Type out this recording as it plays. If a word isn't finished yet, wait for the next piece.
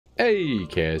Hey,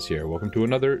 Kaz here. Welcome to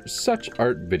another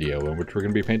SuchArt video in which we're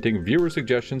going to be painting viewer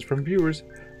suggestions from viewers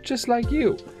just like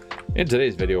you. In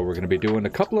today's video, we're going to be doing a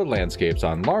couple of landscapes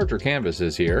on larger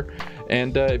canvases here.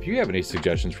 And if you have any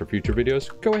suggestions for future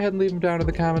videos, go ahead and leave them down in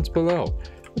the comments below.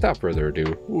 Without further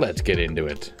ado, let's get into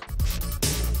it.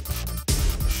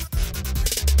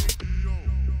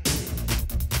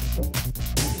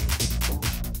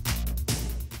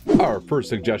 Our first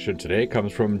suggestion today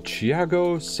comes from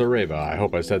Thiago Sareva. I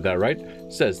hope I said that right.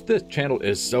 Says, this channel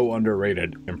is so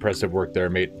underrated. Impressive work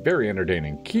there, mate. Very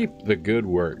entertaining. Keep the good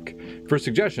work. First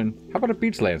suggestion, how about a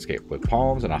beach landscape with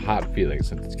palms and a hot feeling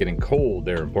since it's getting cold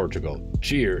there in Portugal.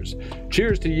 Cheers.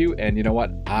 Cheers to you, and you know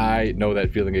what? I know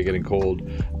that feeling of getting cold.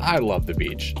 I love the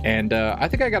beach, and I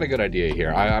think I got a good idea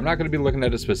here. I'm not going to be looking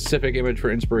at a specific image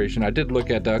for inspiration. I did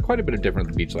look at quite a bit of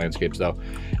different beach landscapes though,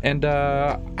 and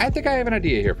I think I have an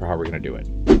idea here for how we're going to do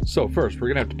it. So first, we're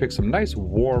going to have to pick some nice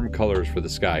warm colors for the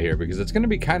sky here because it's going to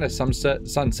be kind of sunset,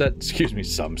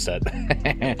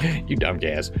 you dumb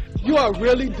gas. You are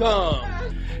really dumb.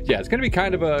 Yeah, it's going to be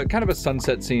kind of a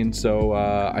sunset scene, so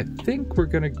I think we're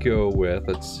going to go with,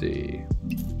 let's see.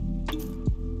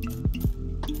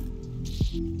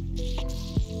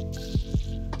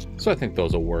 So I think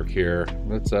those will work here.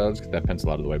 Let's get that pencil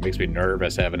out of the way. It makes me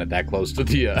nervous having it that close to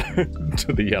the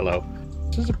to the yellow.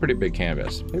 This is a pretty big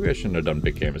canvas. Maybe I shouldn't have done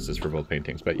big canvases for both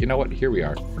paintings, but you know what? Here we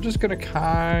are. We're just gonna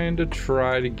kind of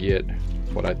try to get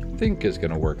what I think is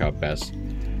gonna work out best.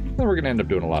 Then we're gonna end up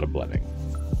doing a lot of blending.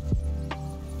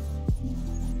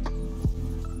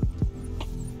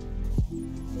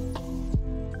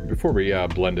 Before we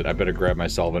blend it, I better grab my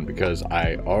solvent because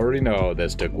I already know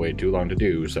this took way too long to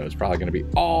do, so it's probably gonna be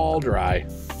all dry. All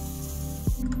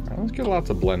right, let's get lots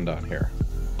of blend on here.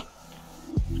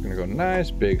 Just gonna go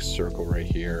nice big circle right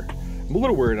here. I'm a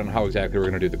little worried on how exactly we're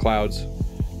gonna do the clouds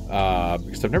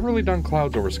because I've never really done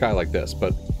clouds over sky like this,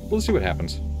 but we'll see what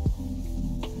happens.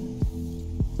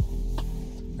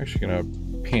 I'm actually gonna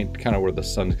paint kind of where the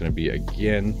sun's gonna be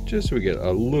again, just so we get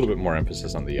a little bit more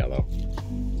emphasis on the yellow.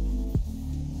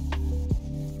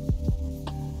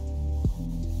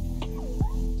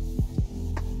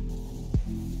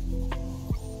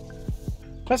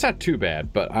 That's not too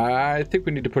bad, but I think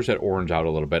we need to push that orange out a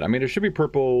little bit. I mean, it should be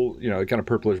purple, you know, kind of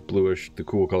purplish, bluish, the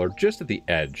cool color, just at the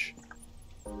edge.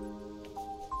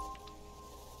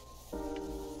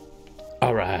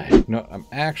 All right. No, I'm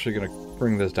actually going to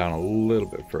bring this down a little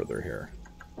bit further here.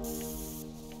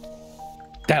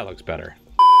 That looks better.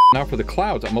 Now for the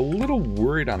clouds, I'm a little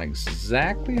worried on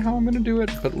exactly how I'm going to do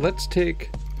it, but let's take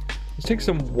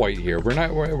some white here. We're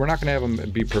not going to have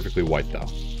them be perfectly white though.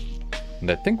 And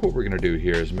I think what we're going to do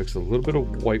here is mix a little bit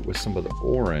of white with some of the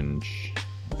orange.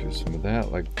 Do some of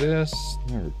that like this.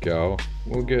 There we go.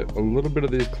 We'll get a little bit of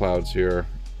these clouds here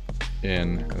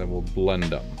in, and then we'll blend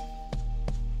them.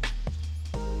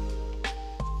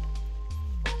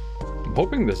 I'm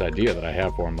hoping this idea that I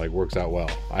have for them like works out well.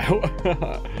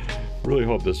 I really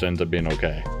hope this ends up being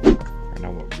okay. Right now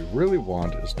what we really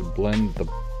want is to blend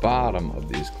the bottom of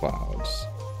these clouds.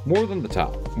 More than the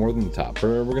top. We're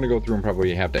going to go through and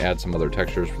probably have to add some other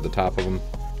textures for the top of them.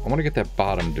 I want to get that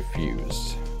bottom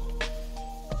diffused.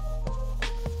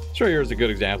 So here's a good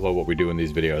example of what we do in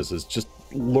these videos, is just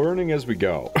learning as we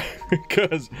go.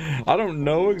 Because I don't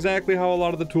know exactly how a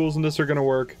lot of the tools in this are going to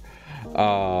work.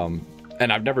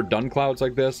 And I've never done clouds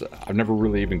like this. I've never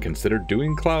really even considered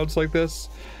doing clouds like this.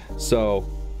 So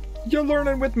you're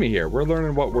learning with me here. We're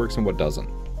learning what works and what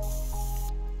doesn't.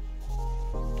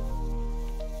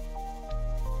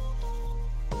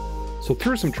 So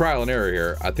through some trial and error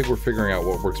here, I think we're figuring out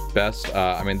what works best.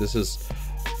 I mean, this is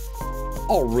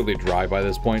all really dry by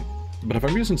this point, but if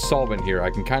I'm using solvent here,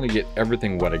 I can kind of get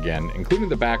everything wet again, including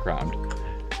the background,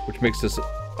 which makes this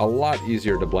a lot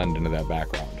easier to blend into that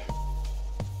background.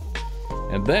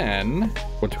 And then,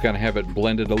 once we kind of have it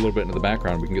blended a little bit into the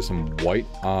background, we can get some white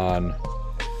on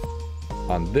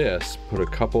this, put a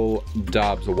couple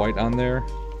daubs of white on there,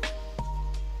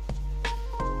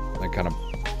 and kind of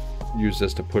use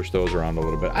this to push those around a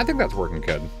little bit. I think that's working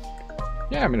good.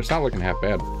 Yeah, I mean, it's not looking half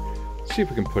bad. Let's see if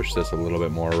we can push this a little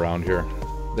bit more around here.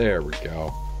 There we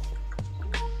go.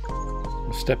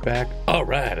 Step back. All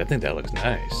right, I think that looks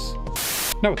nice.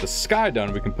 Now with the sky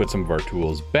done, we can put some of our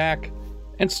tools back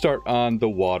and start on the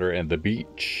water and the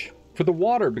beach. For the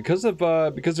water, because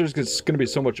there's going to be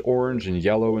so much orange and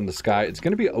yellow in the sky, it's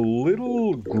going to be a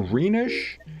little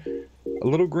greenish, a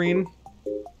little green.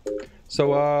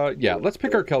 So yeah, let's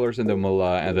pick our colors and then we'll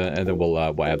add the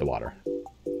water.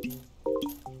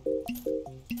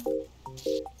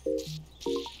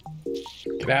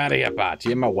 Get out of here, bot.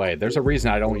 You're in my way. There's a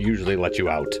reason I don't usually let you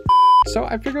out. So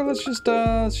I figure let's just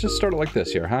start it like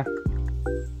this here, huh?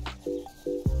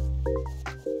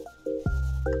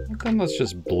 Then let's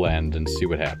just blend and see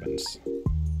what happens.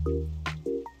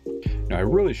 Now, I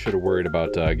really should have worried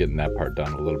about getting that part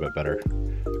done a little bit better.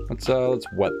 Let's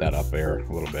wet that up there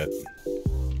a little bit.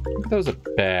 That was a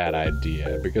bad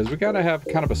idea because we gotta have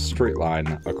kind of a straight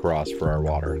line across for our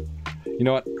water. You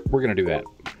know what? We're gonna do that.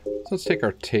 So let's take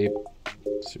our tape.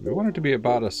 Let's see, we want it to be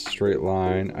about a straight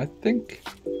line. I think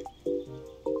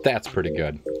that's pretty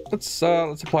good. Let's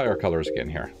apply our colors again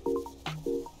here.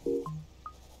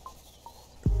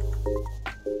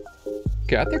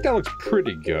 Okay, I think that looks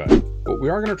pretty good. But we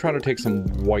are going to try to take some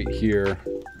white here.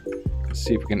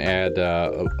 See if we can add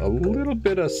a little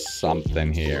bit of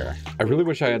something here. I really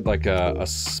wish I had like a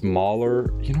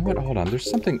smaller... You know what? Hold on. There's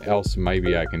something else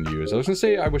maybe I can use. I was going to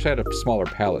say I wish I had a smaller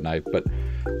palette knife, but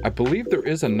I believe there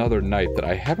is another knife that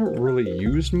I haven't really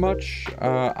used much.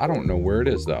 I don't know where it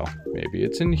is, though. Maybe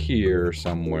it's in here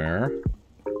somewhere.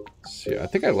 Let's see, I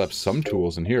think I left some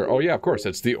tools in here. Oh, yeah, of course.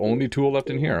 It's the only tool left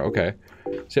in here. Okay.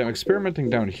 See, I'm experimenting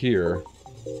down here.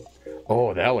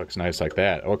 Oh, that looks nice like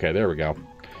that. Okay, there we go.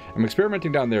 I'm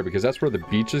experimenting down there because that's where the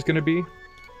beach is going to be.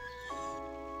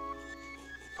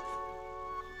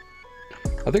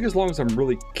 I think as long as I'm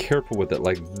really careful with it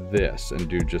like this and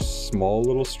do just small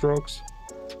little strokes,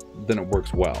 then it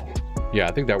works well. Yeah,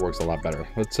 I think that works a lot better.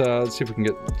 Let's see if we can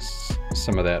get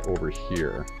some of that over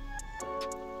here.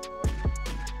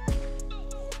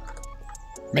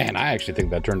 Man, I actually think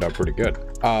that turned out pretty good.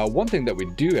 One thing that we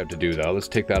do have to do, though, let's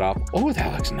take that off. Oh,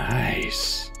 that looks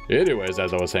nice. Anyways,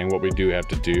 as I was saying, what we do have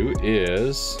to do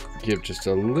is give just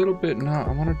a little bit. No,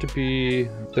 I want it to be...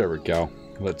 There we go.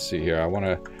 Let's see here. I want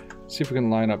to see if we can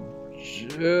line up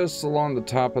just along the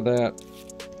top of that.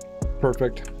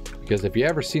 Perfect. Because if you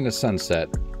ever seen a sunset,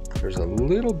 there's a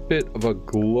little bit of a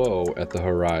glow at the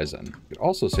horizon. You could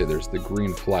also say there's the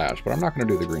green flash, but I'm not going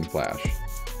to do the green flash.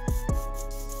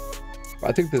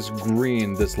 I think this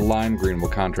green, this lime green, will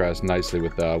contrast nicely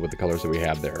with the colors that we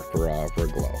have there for a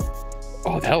glow.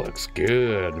 Oh, that looks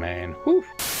good, man. Whew.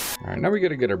 All right, now we got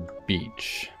to get our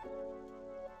beach.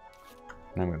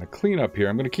 And I'm going to clean up here.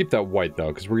 I'm going to keep that white though,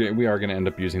 because we are going to end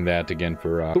up using that again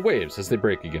for the waves as they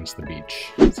break against the beach.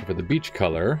 So for the beach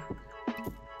color,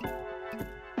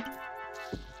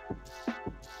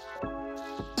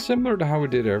 similar to how we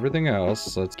did everything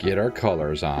else, let's get our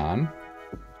colors on.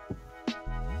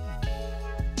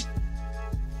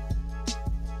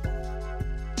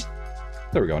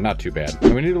 There we go, not too bad.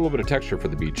 And we need a little bit of texture for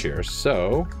the beach here,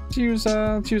 so let's use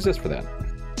this for that.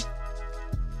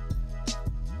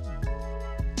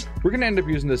 We're gonna end up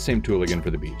using this same tool again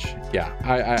for the beach. Yeah,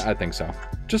 I think so.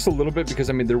 Just a little bit, because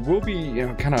I mean there will be, you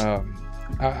know, kind of,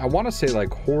 I want to say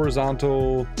like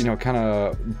horizontal, you know, kind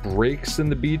of breaks in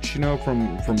the beach, you know,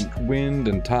 from wind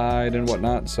and tide and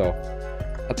whatnot. So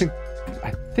I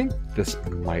think this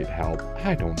might help.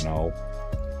 I don't know.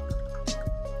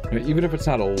 Even if it's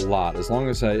not a lot, as long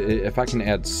as if I can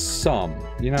add some,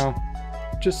 you know,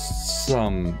 just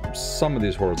some of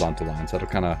these horizontal lines, that'll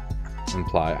kind of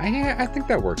imply. I think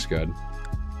that works good.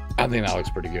 I think that looks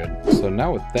pretty good. So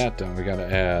now with that done, we got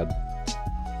to add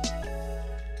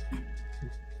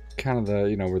kind of the,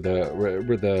 you know, where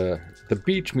the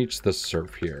beach meets the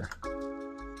surf here.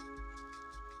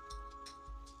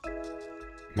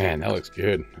 Man, that looks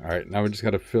good. All right, now we just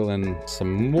got to fill in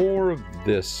some more of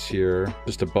this here,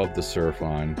 just above the surf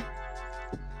line.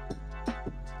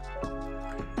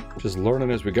 Just learning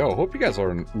as we go. Hope you guys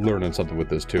are learning something with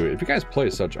this too. If you guys play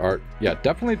SuchArt, yeah,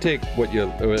 definitely take what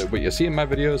you see in my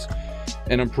videos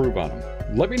and improve on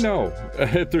them. Let me know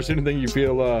if there's anything you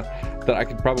feel that I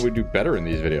could probably do better in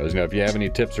these videos. You know, if you have any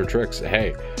tips or tricks,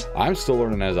 hey, I'm still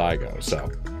learning as I go, so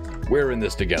we're in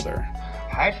this together.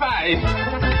 High five!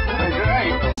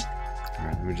 Alright.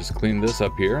 Alright, let me just clean this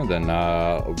up here, and then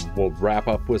we'll wrap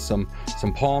up with some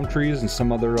palm trees and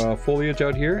some other foliage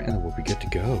out here, and then we'll be good to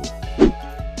go.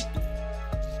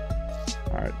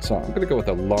 Alright, so I'm going to go with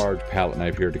a large palette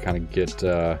knife here to kind of get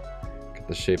the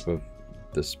shape of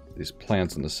these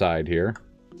plants on the side here.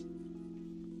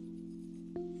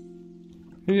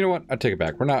 And you know what? I take it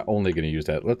back. We're not only going to use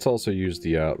that. Let's also use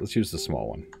let's use the small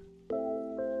one.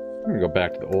 We're gonna go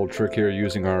back to the old trick here,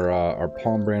 using our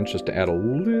palm branch just to add a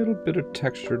little bit of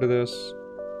texture to this.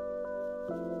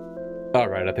 All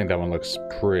right, I think that one looks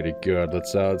pretty good.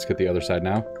 Let's get the other side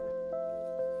now.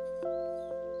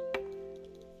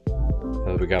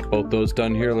 We got both those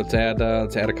done here. Let's add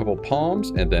a couple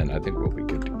palms, and then I think we'll be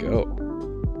good to go.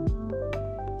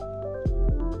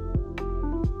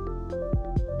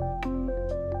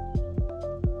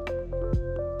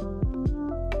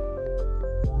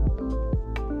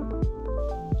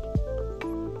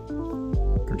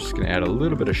 add a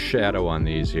little bit of shadow on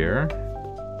these here.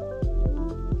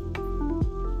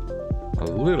 A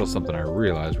little something I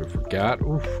realized we forgot.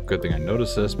 Oof, good thing I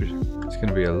noticed this. It's going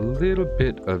to be a little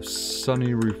bit of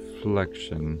sunny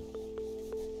reflection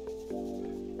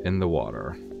in the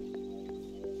water.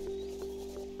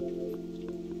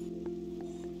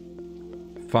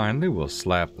 Finally, we'll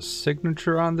slap a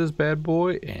signature on this bad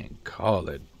boy and call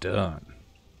it done.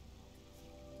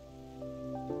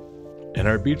 And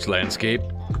our beach landscape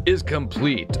is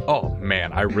complete. Oh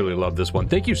man, I really love this one.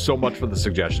 Thank you so much for the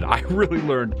suggestion. I really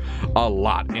learned a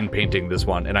lot in painting this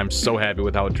one, and I'm so happy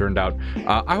with how it turned out.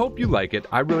 I hope you like it.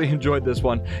 I really enjoyed this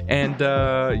one, and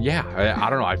yeah, I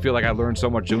don't know. I feel like I learned so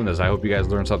much doing this. I hope you guys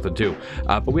learned something too.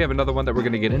 But we have another one that we're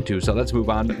going to get into, so let's move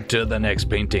on to the next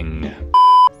painting.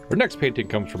 Our next painting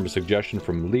comes from a suggestion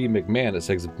from Lee McMahon. It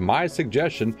says, my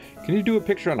suggestion, can you do a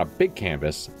picture on a big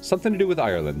canvas? Something to do with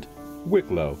Ireland.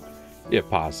 Wicklow. If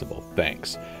possible,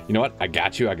 thanks. You know what? I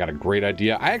got you. I got a great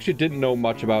idea. I actually didn't know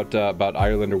much about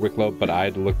Ireland or Wicklow, but I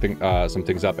had to look some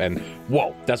things up, and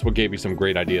whoa, that's what gave me some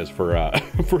great ideas for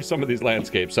for some of these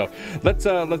landscapes. So let's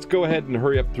go ahead and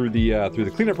hurry up through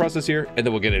the cleanup process here, and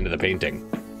then we'll get into the painting.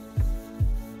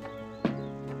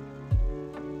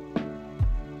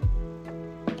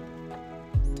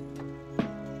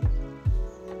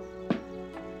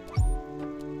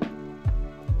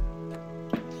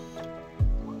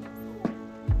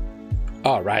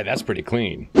 All right, that's pretty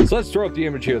clean. So let's throw up the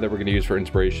image here that we're going to use for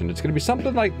inspiration. It's going to be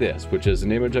something like this, which is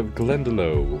an image of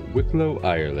Glendalough, Wicklow,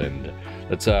 Ireland.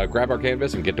 Let's grab our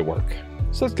canvas and get to work.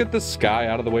 So let's get the sky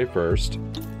out of the way first.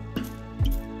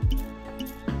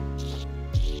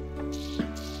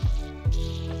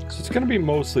 So it's going to be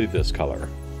mostly this color.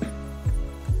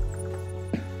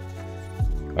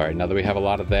 All right, now that we have a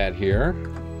lot of that here,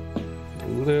 a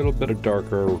little bit of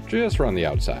darker just around the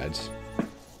outsides.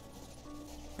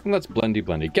 And let's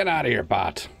blendy. Get out of here,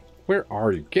 bot. Where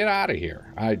are you? Get out of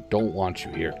here. I don't want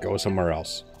you here. Go somewhere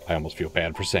else. I almost feel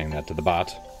bad for saying that to the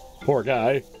bot. Poor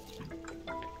guy.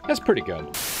 That's pretty good.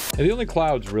 And the only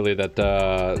clouds really that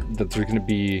are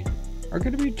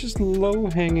going to be just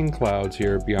low-hanging clouds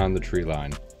here beyond the tree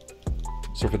line.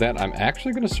 So for that, I'm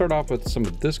actually going to start off with some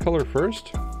of this color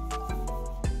first.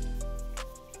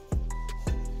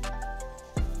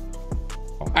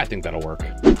 Oh, I think that'll work.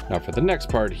 Now for the next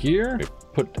part here,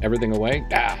 put everything away.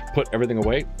 Put everything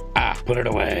away. Put it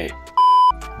away.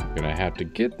 I'm gonna have to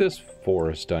get this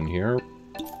forest done here.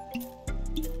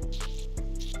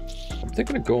 I'm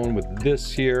thinking of going with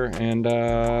this here, and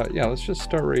yeah, let's just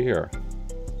start right here.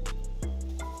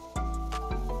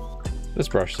 This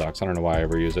brush sucks. I don't know why I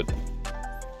ever use it.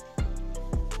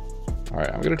 All right,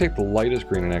 I'm gonna take the lightest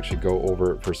green and actually go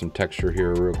over it for some texture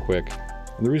here real quick.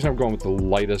 And the reason I'm going with the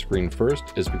lightest green first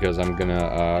is because I'm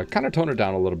gonna kind of tone it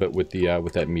down a little bit with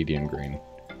that medium green.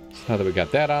 So now that we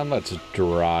got that on, let's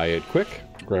dry it quick.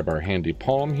 Grab our handy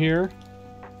palm here.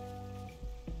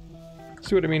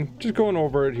 See what I mean? Just going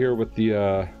over it here with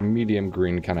the medium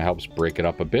green kind of helps break it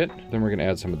up a bit. Then we're gonna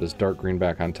add some of this dark green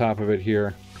back on top of it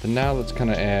here. And now let's kind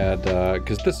of add,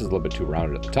 because this is a little bit too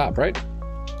rounded at the top, right?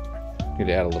 Need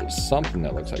to add a little something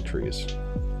that looks like trees.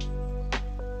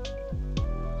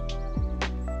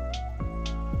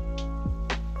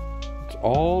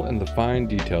 All in the fine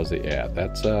details they add.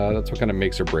 That's what kind of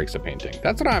makes or breaks a painting.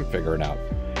 That's what I'm figuring out.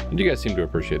 And you guys seem to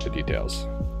appreciate the details.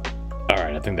 All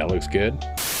right, I think that looks good.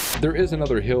 There is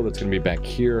another hill that's going to be back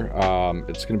here.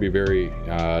 It's going to be very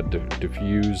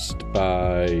diffused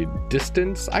by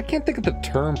distance. I can't think of the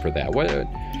term for that. What?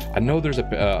 I know there's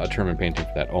a term in painting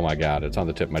for that. Oh my god, it's on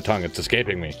the tip of my tongue. It's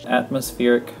escaping me.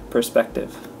 Atmospheric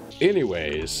perspective.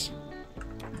 Anyways,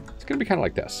 it's going to be kind of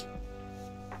like this.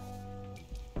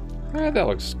 That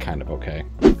looks kind of okay.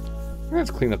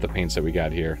 Let's clean up the paints that we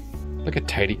got here. Look at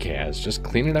Tidy Kaz, just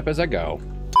cleaning up as I go.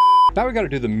 Now we got to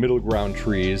do the middle ground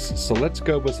trees, so let's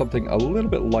go with something a little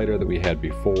bit lighter than we had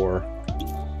before.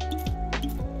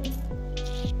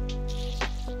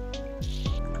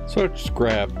 So let's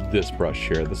grab this brush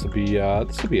here. This will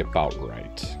be about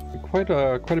right. Quite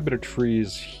a bit of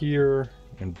trees here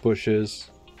and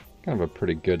bushes. Kind of a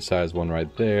pretty good sized one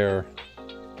right there.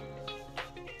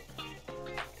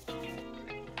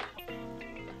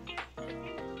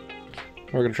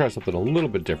 We're going to try something a little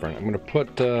bit different. I'm going to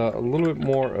put a little bit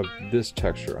more of this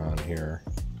texture on here.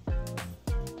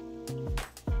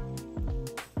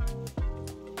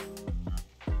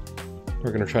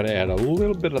 We're going to try to add a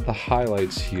little bit of the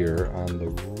highlights here on the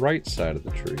right side of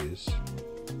the trees.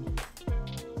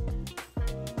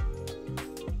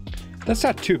 That's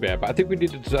not too bad, but I think we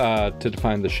need to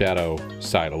define the shadow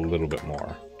side a little bit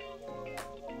more.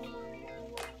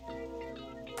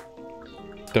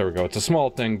 There we go. It's a small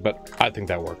thing, but I think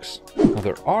that works. Now,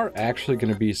 there are actually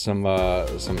going to be some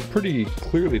pretty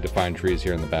clearly defined trees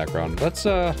here in the background. Let's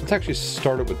actually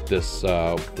start it with this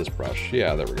brush.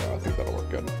 Yeah, there we go. I think that'll work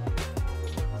good.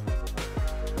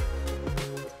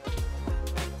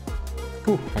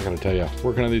 Whew, I gotta tell you,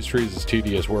 working on these trees is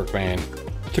tedious work, man.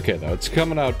 It's okay though. It's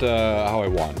coming out how I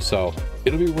want, so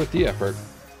it'll be worth the effort.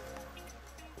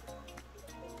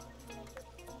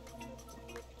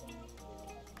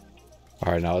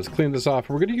 All right, now let's clean this off.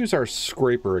 We're going to use our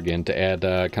scraper again to add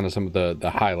kind of some of the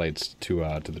highlights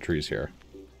to the trees here.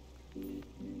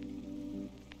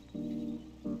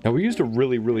 Now, we used a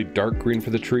really, really dark green for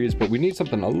the trees, but we need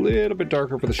something a little bit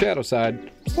darker for the shadow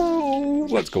side. So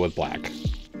let's go with black.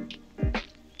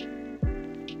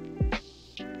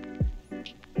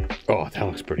 Oh, that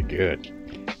looks pretty good.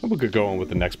 We'll get going with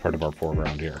the next part of our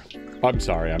foreground here. I'm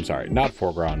sorry. Not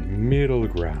foreground, middle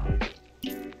ground.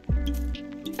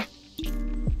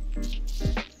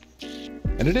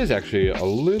 And it is actually a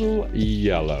little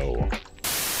yellow.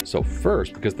 So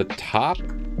first, because the top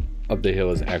of the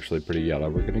hill is actually pretty yellow,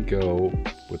 we're going to go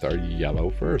with our yellow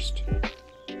first.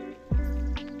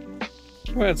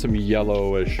 We'll add some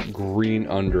yellowish green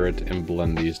under it and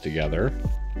blend these together.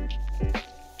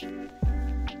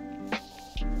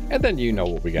 And then you know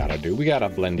what we gotta do. We gotta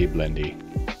blendy.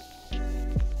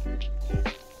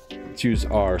 Let's use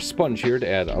our sponge here to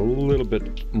add a little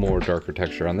bit more darker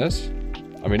texture on this.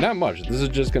 I mean, not much. This is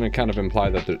just going to kind of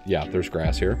imply that, there's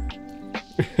grass here.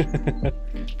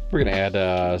 We're going to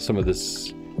add some of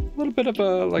this, little bit of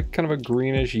a, kind of a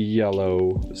greenish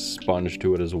yellow sponge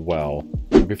to it as well.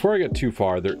 Before I get too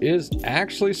far, there is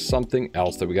actually something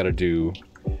else that we got to do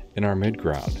in our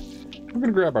mid-ground. We're going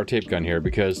to grab our tape gun here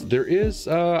because there is,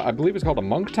 I believe it's called a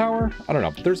monk tower. I don't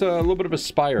know, but there's a little bit of a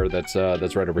spire that's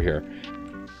right over here.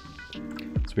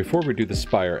 So before we do the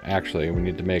spire, actually, we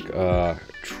need to make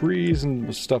trees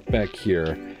and stuff back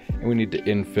here. And we need to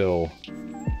infill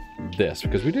this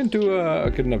because we didn't do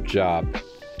a good enough job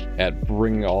at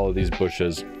bringing all of these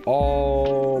bushes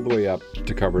all the way up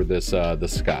to cover this the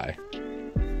sky.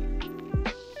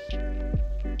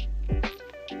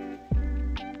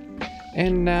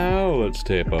 And now let's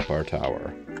tape up our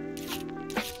tower.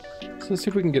 So let's see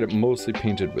if we can get it mostly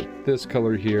painted with this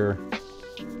color here.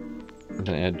 And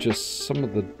then add just some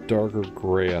of the darker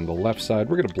gray on the left side.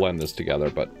 We're going to blend this together,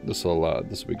 but this will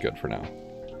be good for now.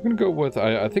 I'm going to go with,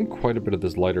 I think, quite a bit of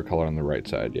this lighter color on the right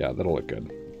side. Yeah, that'll look good.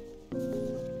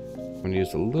 I'm going to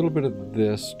use a little bit of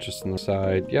this just on the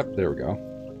side. Yep, there we go.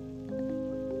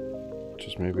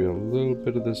 Just maybe a little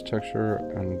bit of this texture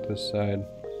on this side.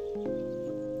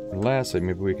 And lastly,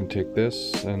 maybe we can take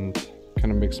this and kind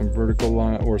of make some vertical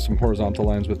line or some horizontal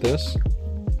lines with this.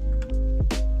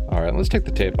 All right, let's take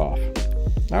the tape off.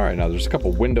 All right, now there's a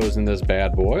couple windows in this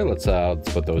bad boy. Let's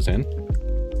put those in.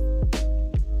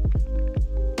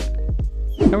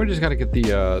 Now we just got to get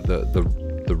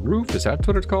the roof. Is that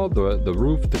what it's called? The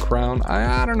roof, the crown.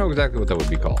 I don't know exactly what that would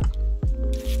be called.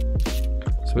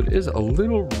 So it is a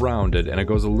little rounded and it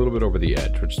goes a little bit over the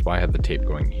edge, which is why I have the tape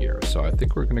going here. So I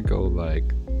think we're gonna go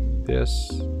like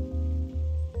this.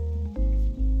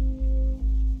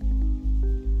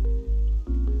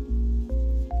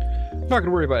 I'm not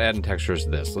gonna worry about adding textures to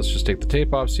this. Let's just take the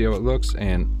tape off, see how it looks,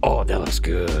 and oh, that looks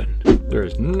good.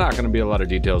 There's not gonna be a lot of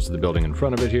details to the building in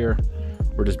front of it here.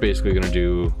 We're just basically gonna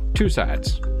do two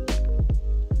sides.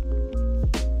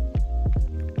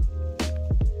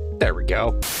 There we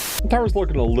go. The tower's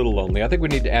looking a little lonely. I think we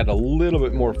need to add a little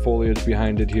bit more foliage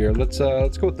behind it here. Let's go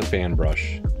with the fan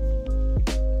brush.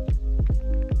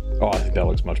 Oh, I think that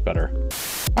looks much better.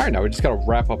 All right, now we just gotta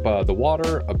wrap up the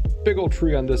water, a big old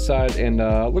tree on this side, and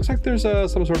looks like there's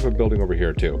some sort of a building over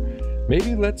here too.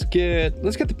 Maybe let's get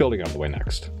the building out of the way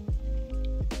next.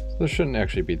 So this shouldn't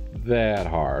actually be that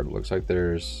hard. Looks like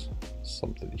there's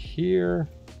something here.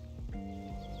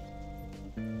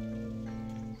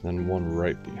 Then one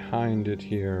right behind it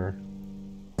here.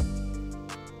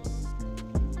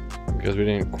 Because we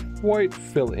didn't quite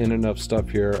fill in enough stuff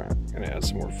here, I'm gonna add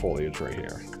some more foliage right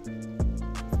here.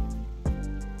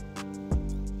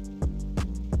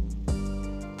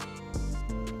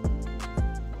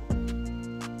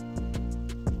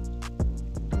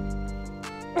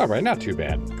 All right, not too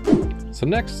bad. So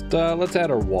next, let's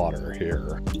add our water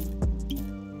here.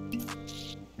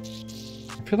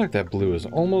 I feel like that blue is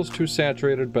almost too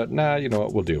saturated, but nah, you know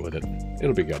what? We'll deal with it.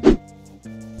 It'll be good.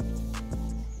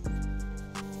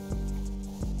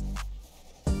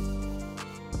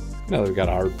 Now that we've got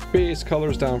our base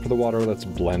colors down for the water, let's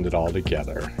blend it all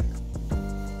together.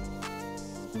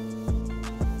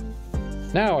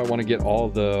 Now I want to get all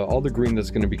the green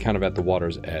that's going to be kind of at the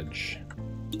water's edge.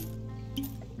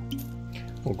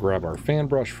 We'll grab our fan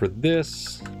brush for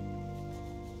this.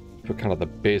 Put kind of the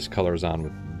base colors on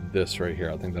with this right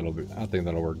here. I think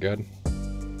that'll work good.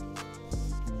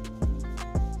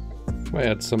 We'll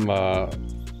add some a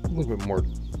little bit more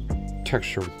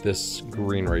texture with this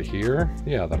green right here.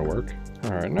 Yeah, that'll work.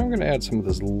 All right, now I'm gonna add some of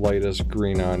this lightest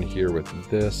green on here with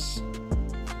this.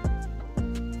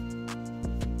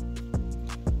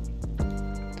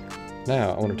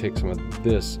 Now I want to take some of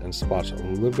this and spot a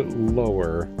little bit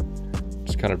lower,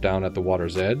 just kind of down at the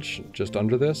water's edge, just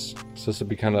under this. So this will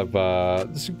be kind of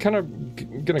this is kind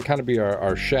of gonna be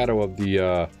our shadow of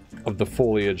the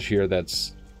foliage here.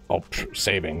 That's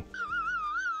saving.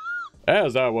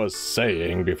 As I was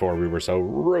saying before we were so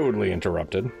rudely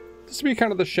interrupted, this will be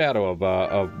kind of the shadow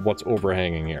of what's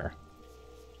overhanging here.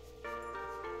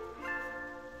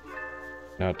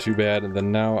 Not too bad. And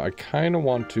then now I kind of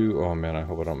want to, oh man, I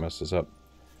hope I don't mess this up.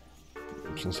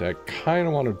 I was gonna say, I kind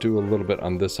of want to do a little bit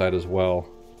on this side as well.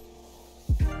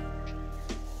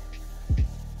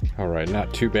 All right,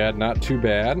 not too bad, not too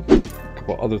bad. A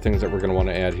couple other things that we're going to want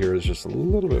to add here is just a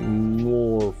little bit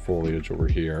more foliage over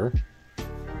here.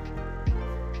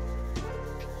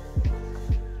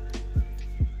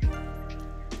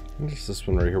 And just this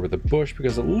one right here with the bush,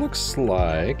 because it looks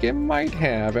like it might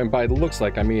have, and by looks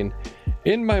like, I mean,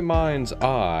 in my mind's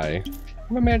eye,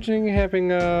 I'm imagining having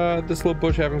this little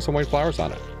bush having some white flowers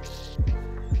on it.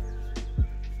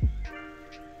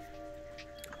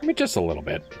 I mean, just a little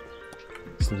bit.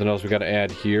 Something else we got to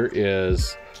add here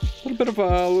is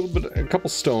a couple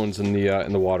stones in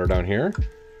the water down here.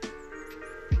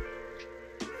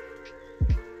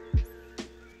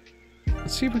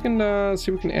 Let's see if we can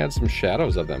add some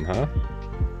shadows of them, huh?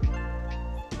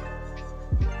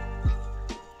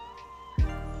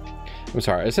 I'm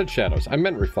sorry, I said shadows. I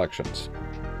meant reflections.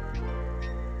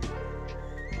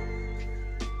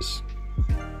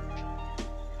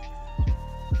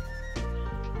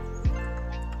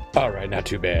 Alright, not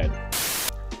too bad.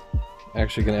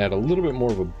 Actually gonna add a little bit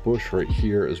more of a bush right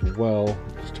here as well,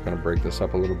 just to kind of break this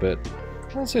up a little bit.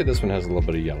 I'll say this one has a little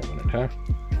bit of yellow in it, huh?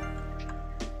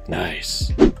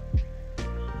 Nice.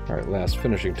 Alright, last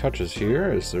finishing touches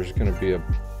here is there's gonna be a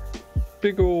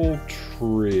big old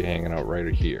tree hanging out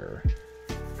right here.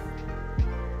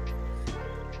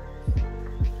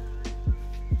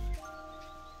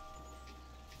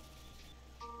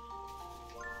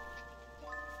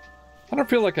 I don't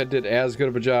feel like I did as good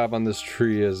of a job on this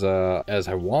tree as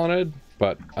I wanted,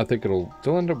 but I think it'll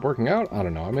still end up working out. I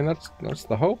don't know. I mean, that's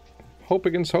the hope. Hope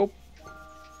against hope.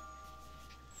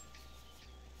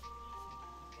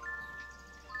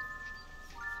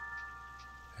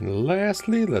 And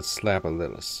lastly, let's slap a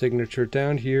little signature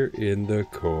down here in the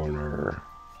corner.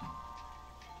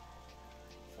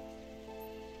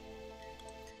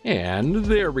 And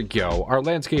there we go, our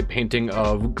landscape painting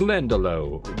of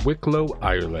Glendalough, Wicklow,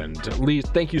 Ireland. Lee,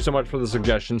 thank you so much for the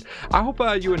suggestion. I hope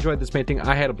you enjoyed this painting.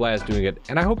 I had a blast doing it,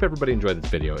 and I hope everybody enjoyed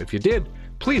this video. If you did,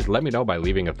 please let me know by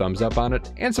leaving a thumbs up on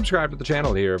it, and subscribe to the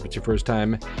channel here if it's your first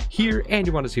time here, and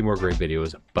you want to see more great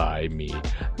videos by me.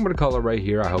 I'm going to call it right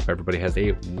here. I hope everybody has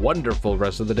a wonderful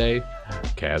rest of the day.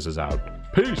 Kaz is out.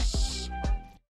 Peace!